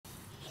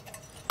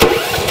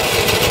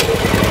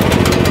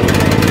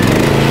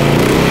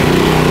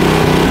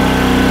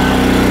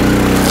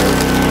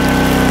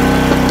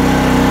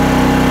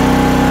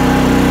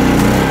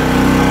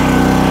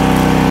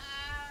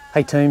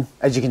Hey team,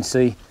 as you can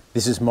see,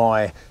 this is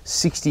my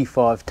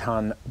 65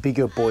 ton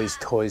bigger Boyz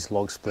Toyz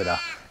log splitter,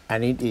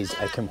 and it is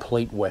a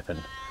complete weapon.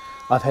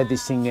 I've had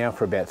this thing now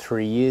for about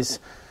 3 years.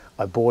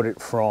 I bought it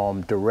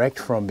direct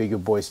from Bigger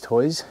Boyz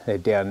Toyz. They're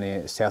down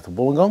near south of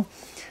Wollongong,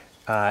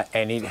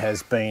 and it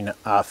has been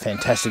a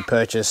fantastic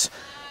purchase.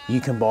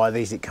 You can buy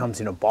these, it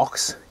comes in a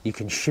box. You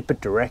can ship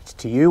it direct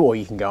to you, or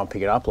you can go and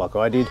pick it up like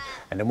I did.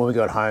 And then when we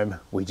got home,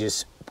 we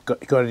just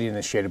got it in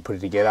the shed and put it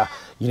together.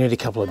 You need a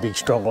couple of big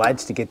strong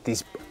lads to get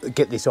this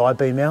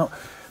I-beam out.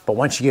 But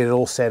once you get it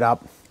all set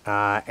up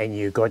and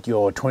you got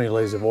your 20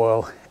 litres of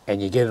oil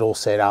and you get it all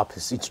set up,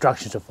 there's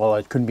instructions to follow.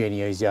 It couldn't be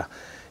any easier.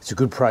 It's a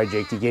good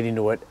project. You get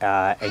into it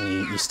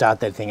and you start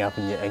that thing up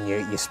and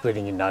you're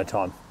splitting in no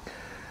time.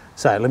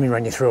 So let me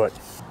run you through it.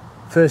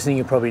 First thing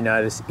you probably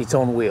notice, it's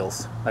on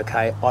wheels,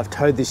 okay? I've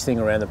towed this thing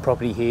around the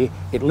property here.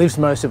 It lives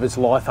most of its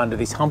life under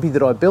this humpy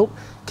that I built.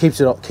 Keeps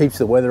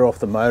the weather off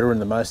the motor and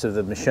the most of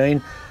the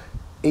machine.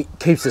 It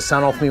keeps the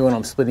sun off me when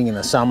I'm splitting in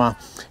the summer,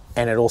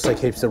 and it also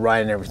keeps the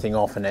rain and everything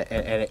off.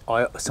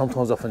 I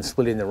sometimes often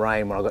split in the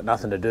rain when I've got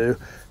nothing to do,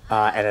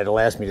 and it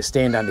allows me to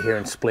stand under here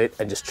and split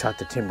and just chuck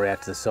the timber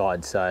out to the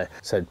side. So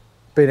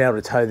being able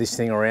to tow this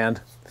thing around,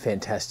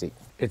 fantastic.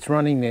 It's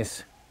running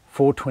this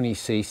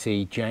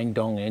 420cc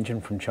Jiangdong engine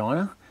from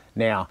China.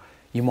 Now,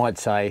 you might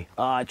say,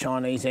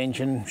 Chinese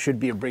engine, should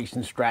be a Briggs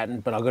 &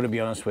 Stratton, but I've got to be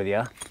honest with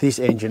you, this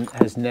engine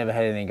has never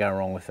had anything go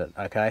wrong with it,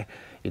 okay?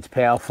 It's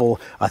powerful.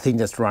 I think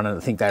they run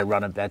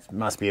it, that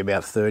must be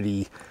about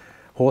 30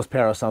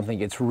 horsepower or something.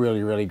 It's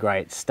really, really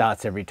great. It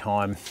starts every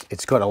time.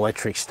 It's got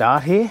electric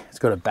start here. It's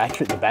got a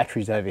battery, the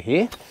battery's over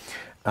here,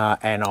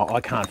 and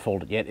I can't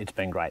fault it yet. It's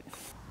been great.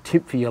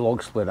 Tip for your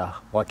log splitter,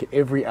 like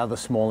every other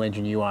small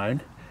engine you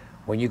own,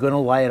 when you're going to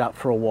lay it up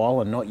for a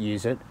while and not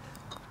use it,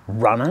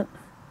 run it,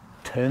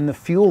 turn the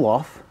fuel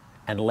off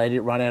and let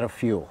it run out of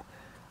fuel.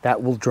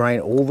 That will drain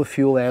all the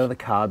fuel out of the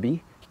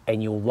carby,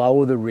 and you'll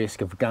lower the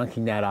risk of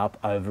gunking that up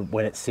over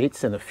when it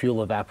sits and the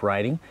fuel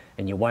evaporating,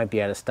 and you won't be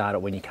able to start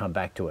it when you come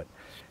back to it.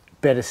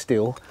 Better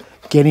still,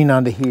 get in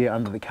under here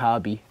under the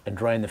carby and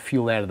drain the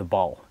fuel out of the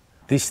bowl.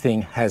 This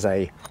thing has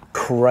a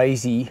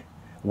crazy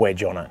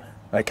wedge on it,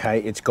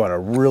 okay? It's got a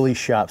really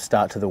sharp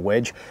start to the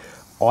wedge.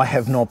 I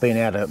have not been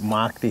able to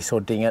mark this or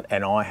ding it,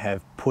 and I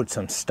have put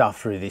some stuff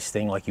through this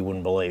thing like you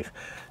wouldn't believe.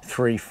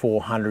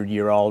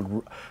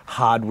 300-400-year-old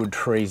hardwood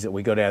trees that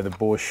we got out of the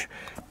bush,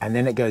 and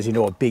then it goes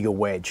into a bigger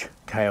wedge.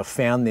 Okay, I've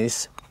found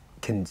this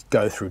can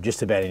go through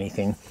just about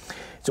anything.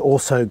 It's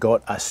also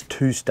got a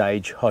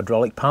 2-stage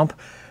hydraulic pump,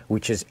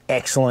 which is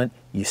excellent.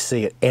 You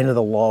see at end of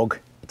the log,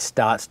 it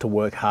starts to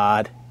work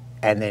hard,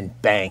 and then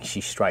bang,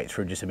 she's straight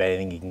through just about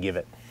anything you can give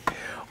it.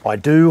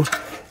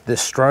 The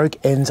stroke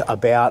ends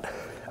about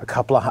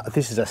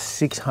this is a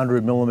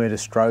 600mm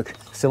stroke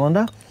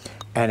cylinder,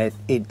 and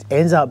it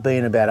ends up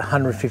being about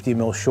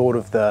 150mm short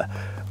of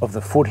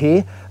the foot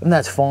here, and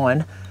that's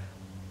fine.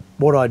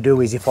 What I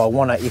do is if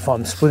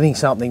I'm splitting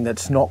something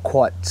that's not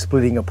quite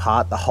splitting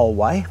apart the whole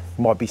way,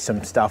 might be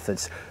some stuff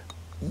that's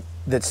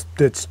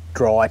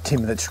dry,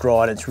 timber that's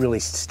dry and it's really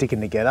sticking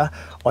together,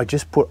 I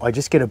just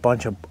get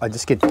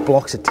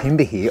blocks of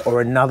timber here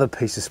or another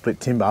piece of split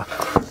timber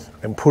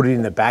and put it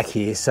in the back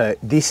here. So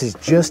this is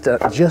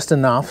just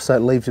enough, so it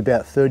leaves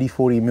about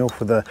 30-40mm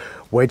for the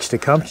wedge to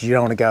come, because you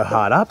don't want to go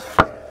hard up.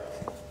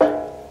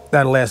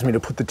 That allows me to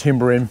put the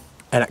timber in,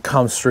 and it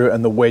comes through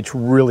and the wedge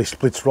really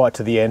splits right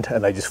to the end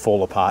and they just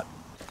fall apart.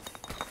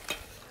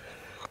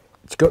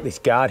 It's got this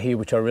guard here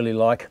which I really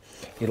like.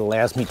 It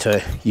allows me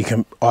to,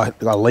 I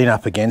lean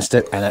up against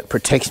it and it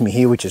protects me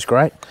here, which is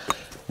great.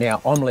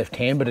 Now I'm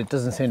left-handed, but it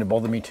doesn't seem to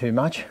bother me too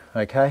much,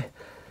 okay?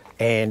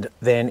 And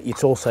then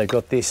it's also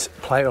got this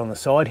plate on the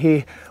side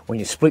here. When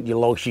you split your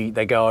log sheet,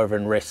 they go over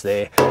and rest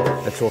there.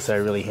 That's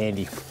also really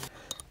handy.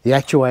 The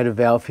actuator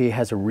valve here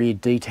has a rear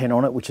detent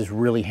on it, which is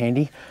really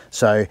handy.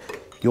 So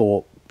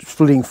you're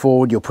splitting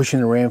forward, you're pushing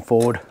the ram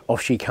forward,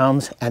 off she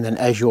comes, and then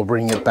as you're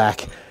bringing it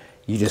back,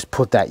 you just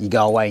put that, you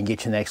go away and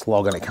get your next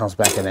log, and it comes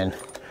back and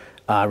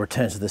then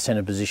returns to the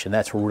center position.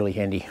 That's really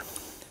handy.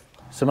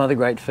 Some other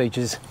great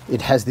features,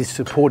 it has this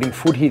supporting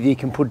foot here that you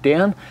can put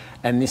down,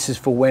 and this is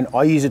for when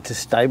I use it to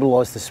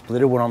stabilize the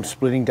splitter when I'm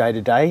splitting day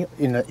to day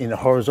in a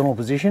horizontal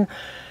position,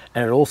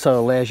 and it also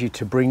allows you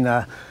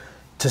to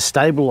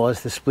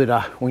stabilize the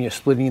splitter when you're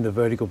splitting in the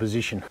vertical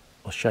position.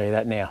 I'll show you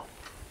that now.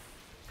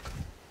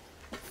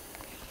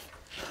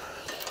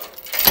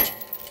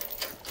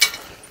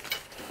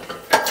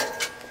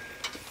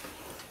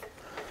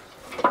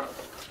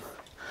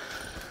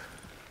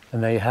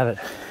 And there you have it.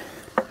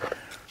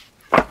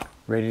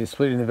 Ready to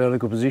split in the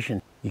vertical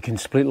position. You can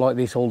split like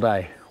this all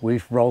day.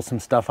 We've rolled some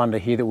stuff under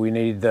here that we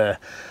needed the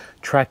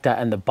tractor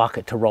and the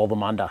bucket to roll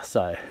them under,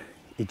 so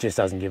it just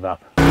doesn't give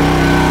up.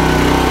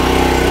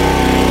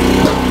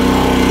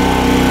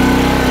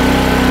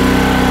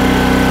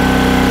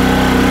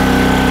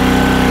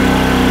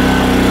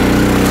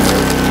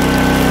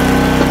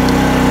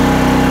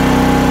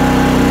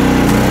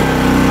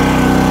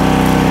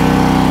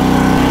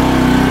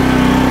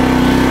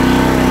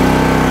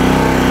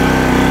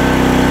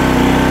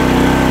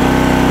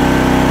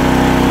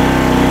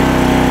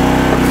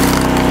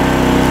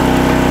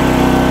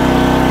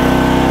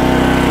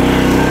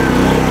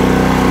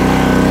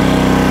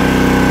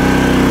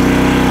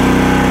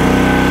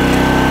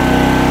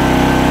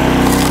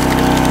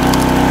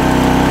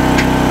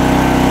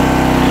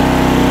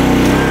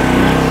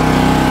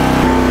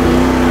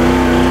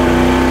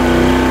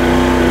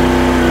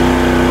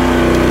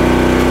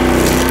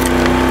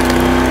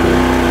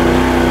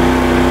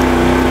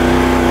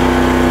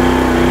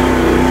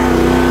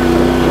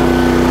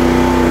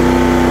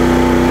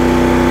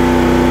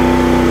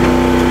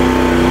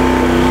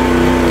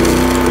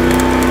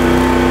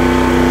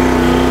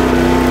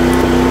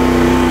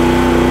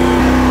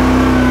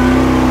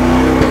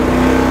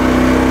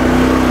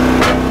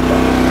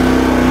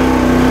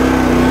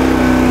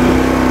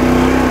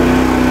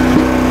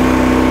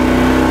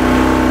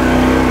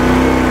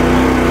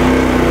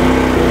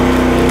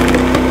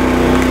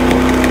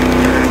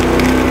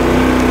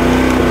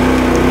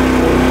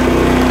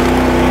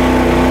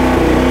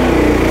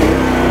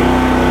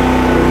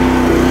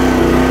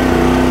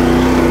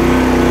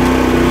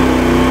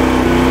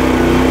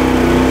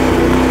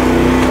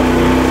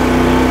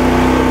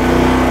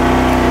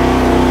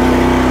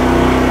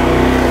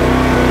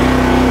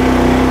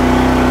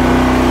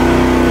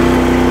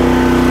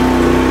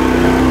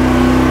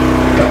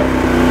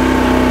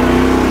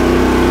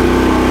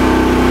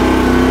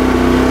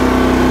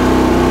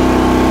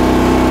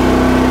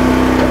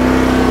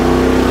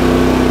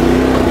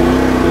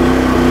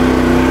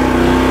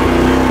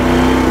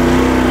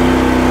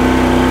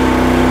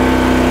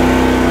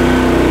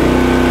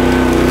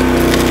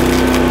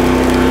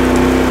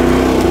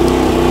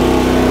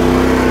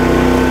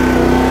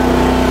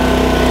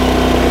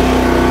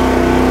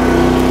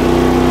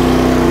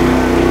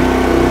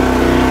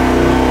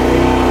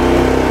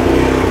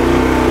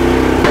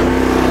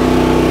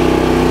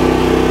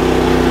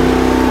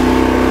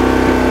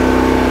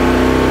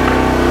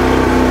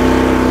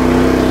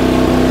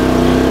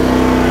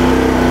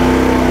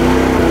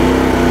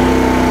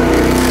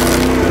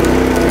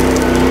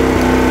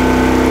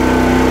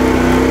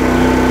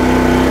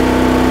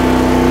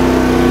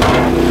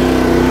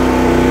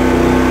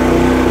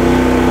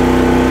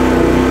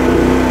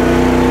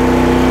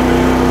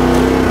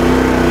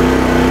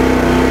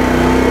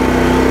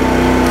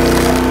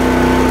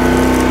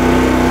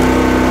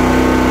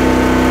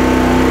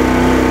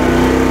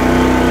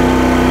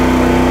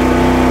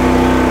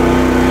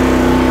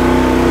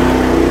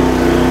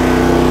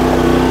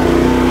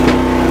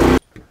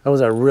 That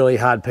was a really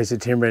hard piece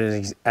of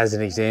timber as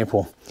an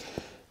example.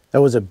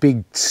 That was a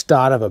big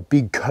start of a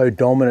big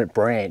codominant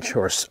branch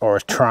or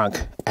a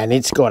trunk, and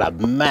it's got a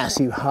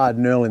massive hard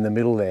knurl in the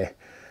middle there.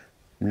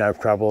 No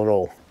trouble at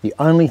all. The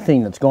only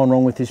thing that's gone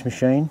wrong with this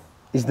machine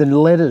is the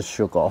letters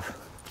shook off.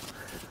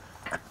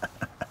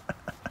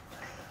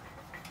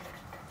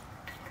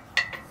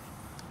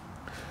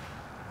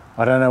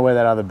 I don't know where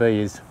that other bee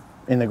is,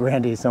 in the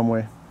ground here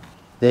somewhere.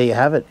 There you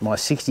have it, my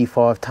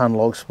 65-ton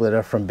log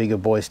splitter from Bigger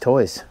Boyz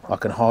Toyz. I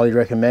can highly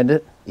recommend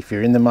it. If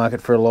you're in the market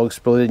for a log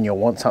splitter and you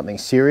want something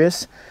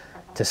serious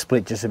to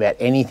split just about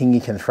anything you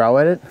can throw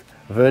at it,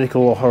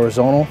 vertical or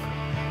horizontal,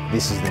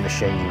 this is the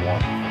machine you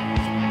want.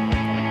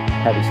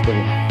 Happy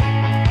splitting.